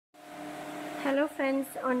Hello friends,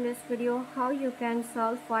 on this video how you can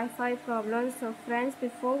solve Wi-Fi problems. So friends,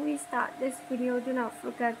 before we start this video, do not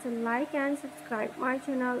forget to like and subscribe my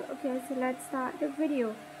channel. Okay, so let's start the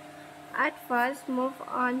video. At first, move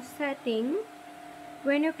on setting.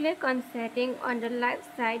 When you click on setting, on the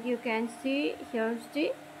left side you can see here's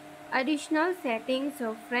the additional setting.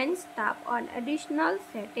 So friends, tap on additional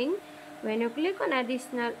setting. When you click on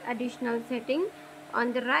additional setting,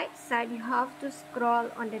 on the right side you have to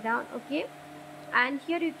scroll on the down. Okay, and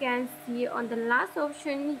here you can see on the last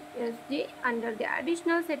option is the under the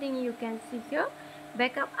additional setting, you can see here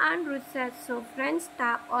backup and reset. So friends,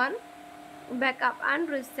 tap on backup and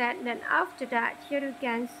reset. Then after that, here you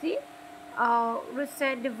can see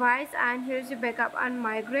reset device, and here's the backup and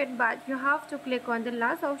migrate, but you have to click on the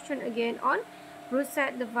last option again on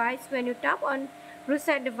reset device. When you tap on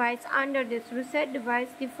reset device, under this reset device,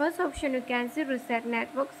 the first option you can see reset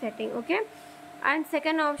network setting. Okay, and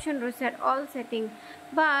second option reset all setting.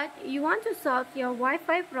 But you want to solve your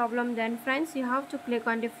Wi-Fi problem, then friends, you have to click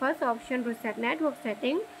on the first option reset network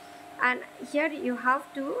setting, and here you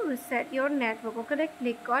have to reset your network. Okay,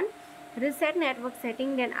 click on reset network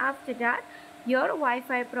setting. Then after that, your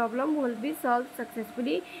Wi-Fi problem will be solved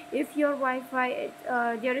successfully. If your Wi-Fi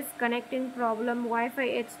there is connecting problem, Wi-Fi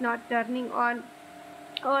it's not turning on,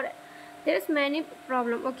 or there's many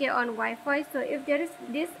problem, okay, on Wi-Fi. So if there is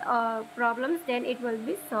this problems, then it will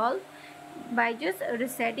be solved by just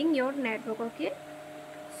resetting your network. Okay,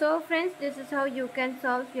 so friends, this is how you can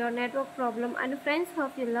solve your network problem. And friends,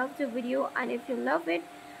 hope you love the video, and if you love it,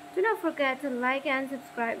 do not forget to like and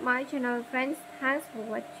subscribe my channel. Friends, thanks for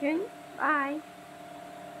watching. Bye.